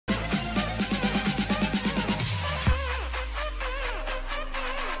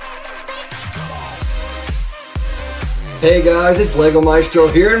Hey guys, it's Lego Maestro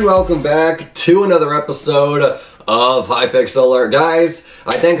here and welcome back to another episode of Hypixel. Guys,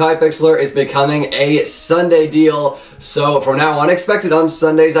 I think Hypixel is becoming a Sunday deal, so from now on, expected on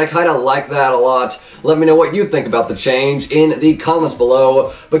Sundays. I kind of like that a lot. Let me know what you think about the change in the comments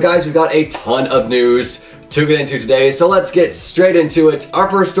below. But guys, we've got a ton of news to get into today, so let's get straight into it. Our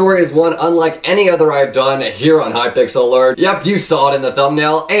first story is one unlike any other I've done here on Hypixel. Yep, you saw it in the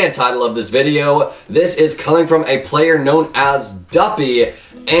thumbnail and title of this video. This is coming from a player known as Duppy,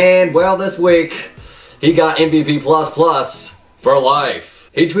 and well, this week he got MVP++ for life.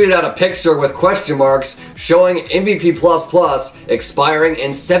 He tweeted out a picture with question marks showing MVP++ expiring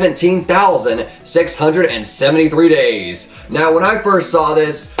in 17,673 days. Now, when I first saw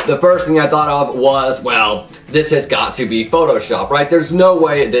this, the first thing I thought of was, well, this has got to be Photoshop, right? There's no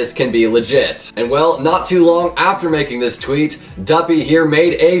way this can be legit. And well, not too long after making this tweet, Duppy here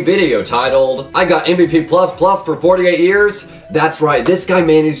made a video titled, "I got MVP++ for 48 years." That's right, this guy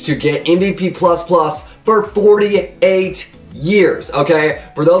managed to get MVP++ for 48 years, okay?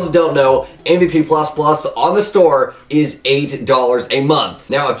 For those who don't know, MVP++ on the store is $8 a month.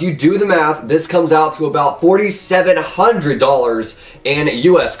 Now, if you do the math, this comes out to about $4,700 in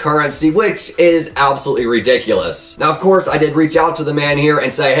US currency, which is absolutely ridiculous. Now, of course, I did reach out to the man here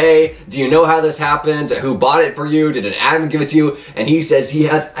and say, hey, do you know how this happened? Who bought it for you? Did an admin give it to you? And he says he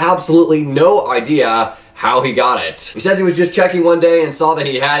has absolutely no idea how he got it. He says he was just checking one day and saw that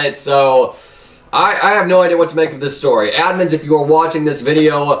he had it, so I have no idea what to make of this story. Admins, if you are watching this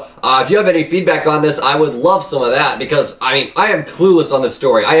video, if you have any feedback on this, I would love some of that, because, I mean, I am clueless on this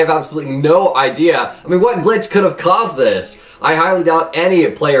story. I have absolutely no idea. I mean, what glitch could have caused this? I highly doubt any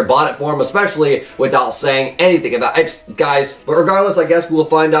player bought it for him, especially without saying anything about it, guys. But regardless, I guess we'll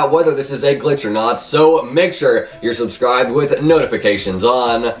find out whether this is a glitch or not, so make sure you're subscribed with notifications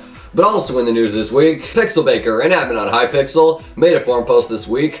on. But also in the news this week, Pixelbaker, an admin on Hypixel, made a forum post this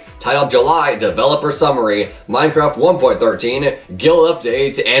week titled July Developer Summary, Minecraft 1.13, Guild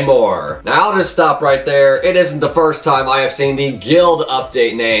Update, and more. Now I'll just stop right there. It isn't the first time I have seen the Guild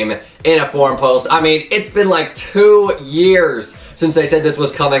Update name in a forum post. I mean, it's been like 2 years since they said this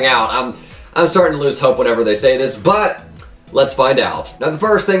was coming out. I'm starting to lose hope whenever they say this, but let's find out. Now, the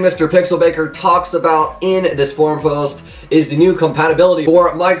first thing Mr. Pixelbaker talks about in this forum post is the new compatibility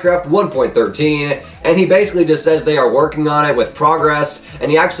for Minecraft 1.13, and he basically just says they are working on it with progress,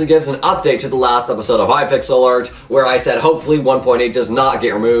 and he actually gives an update to the last episode of Hypixel where I said hopefully 1.8 does not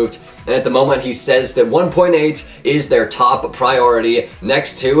get removed. And at the moment, he says that 1.8 is their top priority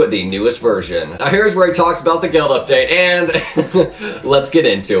next to the newest version. Now here's where he talks about the guild update, and let's get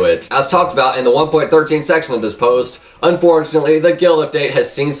into it. As talked about in the 1.13 section of this post, unfortunately, the guild update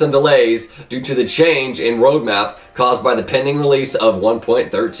has seen some delays due to the change in roadmap caused by the pending release of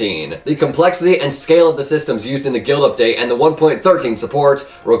 1.13. The complexity and scale of the systems used in the guild update and the 1.13 support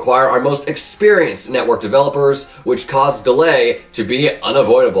require our most experienced network developers, which caused delay to be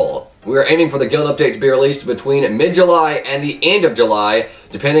unavoidable. We are aiming for the guild update to be released between mid-July and the end of July,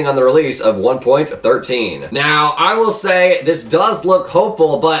 depending on the release of 1.13. Now, I will say this does look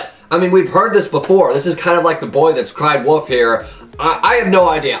hopeful, but I mean, we've heard this before. This is kind of like the boy that's cried wolf here. I have no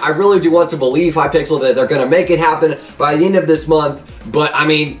idea. I really do want to believe Hypixel that they're going to make it happen by the end of this month, but I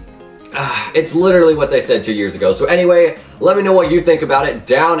mean, it's literally what they said 2 years ago. So anyway, let me know what you think about it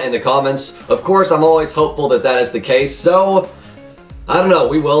down in the comments. Of course, I'm always hopeful that that is the case, so I don't know,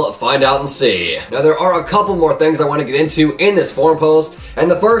 we will find out and see. Now, there are a couple more things I want to get into in this forum post, and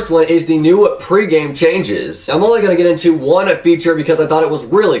the first one is the new pre-game changes. I'm only going to get into one feature because I thought it was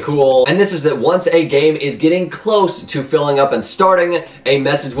really cool, and this is that once a game is getting close to filling up and starting, a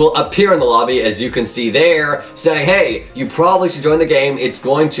message will appear in the lobby, as you can see there, saying, hey, you probably should join the game, it's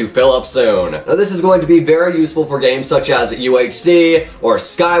going to fill up soon. Now, this is going to be very useful for games such as UHC, or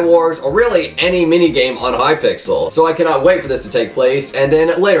Skywars, or really any mini-game on Hypixel, so I cannot wait for this to take place. And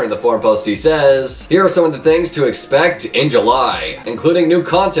then later in the forum post he says, here are some of the things to expect in July, including new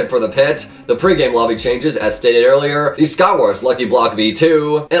content for the pit, the pre-game lobby changes as stated earlier, the Skywars Lucky Block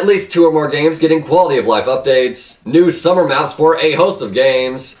V2, at least 2 or more games getting quality of life updates, new summer maps for a host of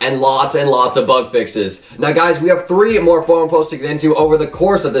games, and lots of bug fixes. Now guys, we have 3 more forum posts to get into over the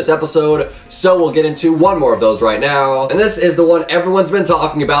course of this episode, so we'll get into one more of those right now. And this is the one everyone's been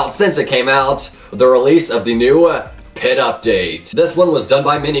talking about since it came out, the release of the new Pit update. This one was done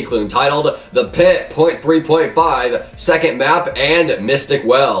by Miniclune, titled The Pit .3.5 Second Map and Mystic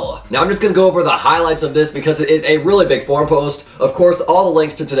Well. Now I'm just gonna go over the highlights of this because it is a really big forum post. Of course, all the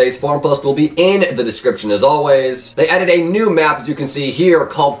links to today's forum post will be in the description as always. They added a new map, as you can see here,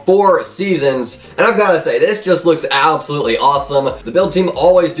 called 4 Seasons, and I've gotta say, this just looks absolutely awesome. The build team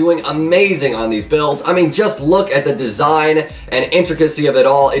always doing amazing on these builds. I mean, just look at the design and intricacy of it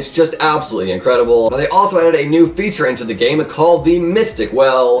all. It's just absolutely incredible. Now they also added a new feature into the game called the Mystic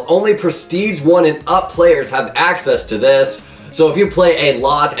Well. Only Prestige 1 and up players have access to this. So if you play a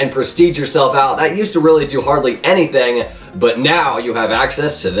lot and prestige yourself out, that used to really do hardly anything, but now you have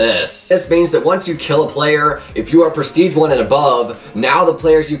access to this. This means that once you kill a player, if you are Prestige 1 and above, now the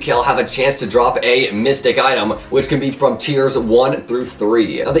players you kill have a chance to drop a mystic item, which can be from tiers 1 through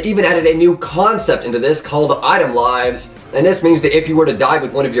 3. Now they even added a new concept into this called Item Lives, and this means that if you were to die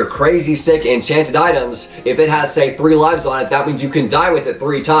with one of your crazy sick enchanted items, if it has, say, 3 lives on it, that means you can die with it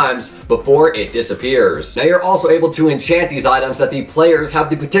 3 times before it disappears. Now you're also able to enchant these items that the players have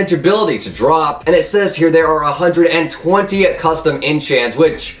the potentiality to drop, and it says here there are 120 custom enchants,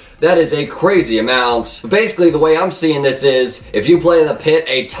 which that is a crazy amount. But basically, the way I'm seeing this is, if you play in the pit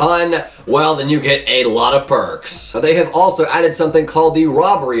a ton, well, then you get a lot of perks. Now, they have also added something called the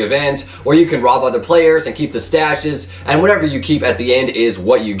robbery event, where you can rob other players and keep the stashes, and whatever you keep at the end is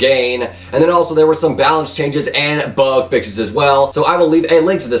what you gain. And then also there were some balance changes and bug fixes as well, so I will leave a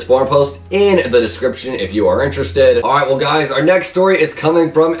link to this forum post in the description if you are interested. Alright, well guys, our next story is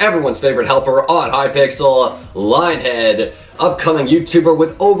coming from everyone's favorite helper on Hypixel, Linehead. Upcoming YouTuber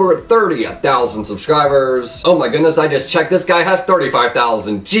with over 30,000 subscribers. Oh my goodness, I just checked, this guy has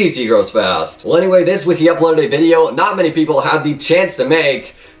 35,000. Jeez, he grows fast. Well anyway, this week he uploaded a video not many people have the chance to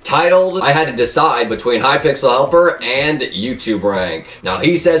make, titled, I had to decide between Hypixel Helper and YouTube rank. Now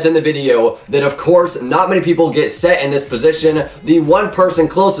he says in the video that of course not many people get set in this position. The one person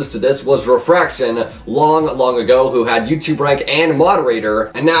closest to this was Refraction long ago, who had YouTube rank and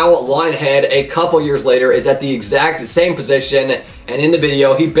moderator, and now Linehead a couple years later is at the exact same position. And in the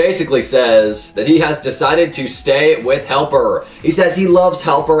video, he basically says that he has decided to stay with Helper. He says he loves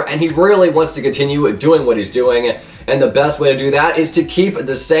Helper and he really wants to continue doing what he's doing. And the best way to do that is to keep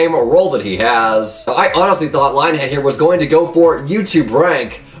the same role that he has. Now, I honestly thought Linehead here was going to go for YouTube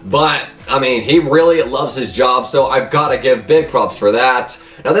rank, but I mean, he really loves his job, so I've got to give big props for that.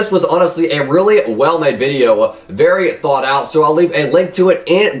 Now this was honestly a really well-made video, very thought out, so I'll leave a link to it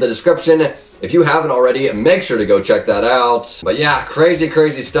in the description. If you haven't already, make sure to go check that out. But yeah,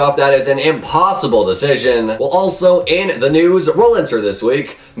 crazy stuff. That is an impossible decision. Well, also in the news, Rollinter this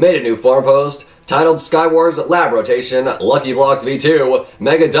week made a new forum post titled Skywars Lab Rotation, Lucky Blocks V2,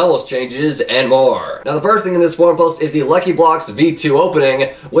 Mega Doubles Changes, and more. Now the first thing in this forum post is the Lucky Blocks V2 opening,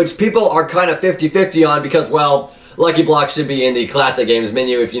 which people are kind of 50-50 on because, well, Lucky Blocks should be in the classic games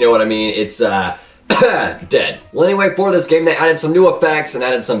menu, if you know what I mean. It's, dead. Well anyway, for this game they added some new effects and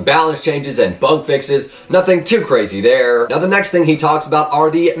added some balance changes and bug fixes. Nothing too crazy there. Now the next thing he talks about are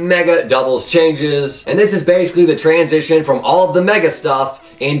the Mega Doubles changes. And this is basically the transition from all of the Mega stuff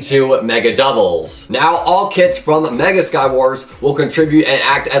into Mega Doubles. Now all kits from Mega Skywars will contribute and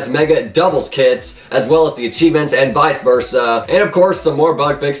act as Mega Doubles kits, as well as the achievements and vice versa. And of course some more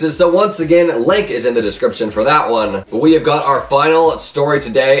bug fixes, so once again link is in the description for that one. We have got our final story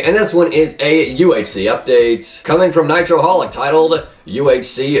today, and this one is a UHC update coming from Nitroholic, titled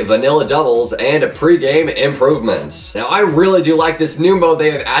UHC Vanilla Doubles and Pre-Game Improvements. Now I really do like this new mode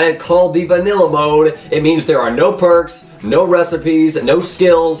they have added called the Vanilla Mode. It means there are no perks, no recipes, no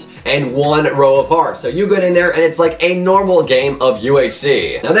skills, and 1 row of hearts. So you get in there and it's like a normal game of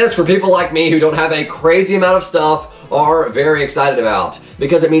UHC. Now that's for people like me who don't have a crazy amount of stuff are very excited about,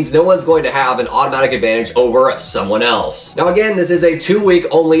 because it means no one's going to have an automatic advantage over someone else. Now again, this is a 2-week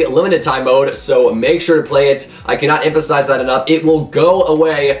only limited time mode, so make sure to play it. I cannot emphasize that enough. It will go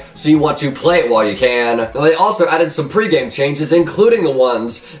away, so you want to play it while you can. Now they also added some pre-game changes, including the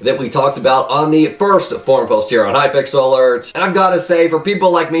ones that we talked about on the first forum post here on Hypixel Alert. And I've got to say, for people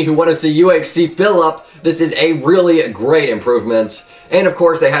like me who want to see UHC fill up, this is a really great improvement. And of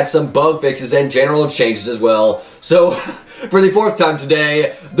course, they had some bug fixes and general changes as well. So, for the 4th time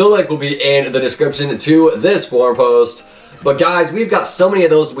today, the link will be in the description to this forum post. But guys, we've got so many of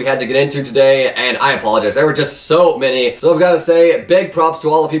those we had to get into today, and I apologize. There were just so many. So I've got to say, big props to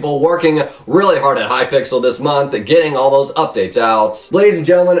all the people working really hard at Hypixel this month, getting all those updates out. Ladies and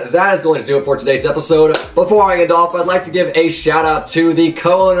gentlemen, that is going to do it for today's episode. Before I end off, I'd like to give a shout out to the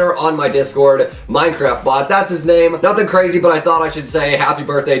co-owner on my Discord, Minecraft Bot. That's his name. Nothing crazy, but I thought I should say happy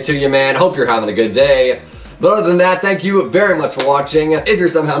birthday to you, man. Hope you're having a good day. But other than that, thank you very much for watching. If you're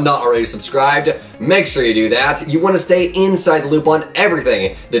somehow not already subscribed, make sure you do that. You want to stay inside the loop on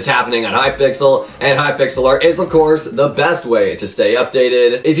everything that's happening on Hypixel, and Hypixel is of course the best way to stay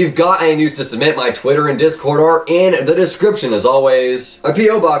updated. If you've got any news to submit, my Twitter and Discord are in the description as always. My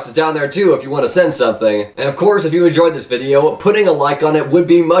PO box is down there too if you want to send something. And of course, if you enjoyed this video, putting a like on it would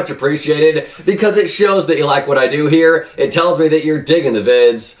be much appreciated because it shows that you like what I do here. It tells me that you're digging the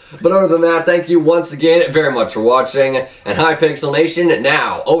vids. But other than that, thank you once again very much for watching. And Hypixel Nation,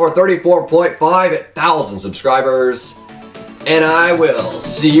 now over 34.5 thousand subscribers. And I will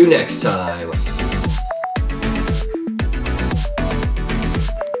see you next time.